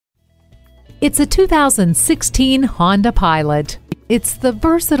It's a 2016 Honda Pilot. It's the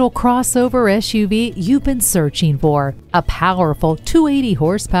versatile crossover SUV you've been searching for. A powerful 280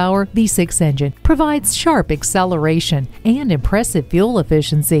 horsepower V6 engine provides sharp acceleration and impressive fuel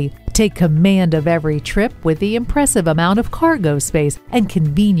efficiency. Take command of every trip with the impressive amount of cargo space and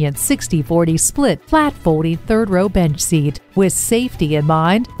convenient 60/40 split flat-folding third-row bench seat. With safety in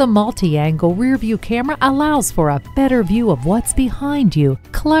mind, the multi-angle rear-view camera allows for a better view of what's behind you,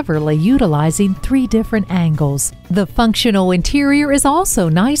 cleverly utilizing 3 different angles. The functional interior is also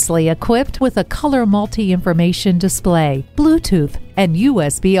nicely equipped with a color multi-information display, Bluetooth, and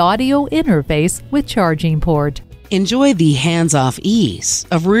USB audio interface with charging port. Enjoy the hands-off ease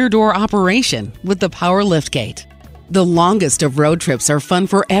of rear door operation with the power liftgate. The longest of road trips are fun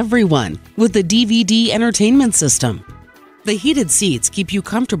for everyone with the DVD entertainment system. The heated seats keep you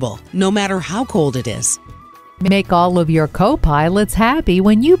comfortable no matter how cold it is. Make all of your co-pilots happy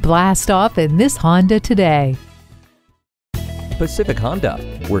when you blast off in this Honda today. Pacific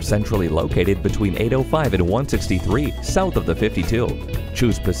Honda. We're centrally located between 805 and 163, south of the 52.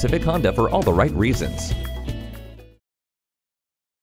 Choose Pacific Honda for all the right reasons.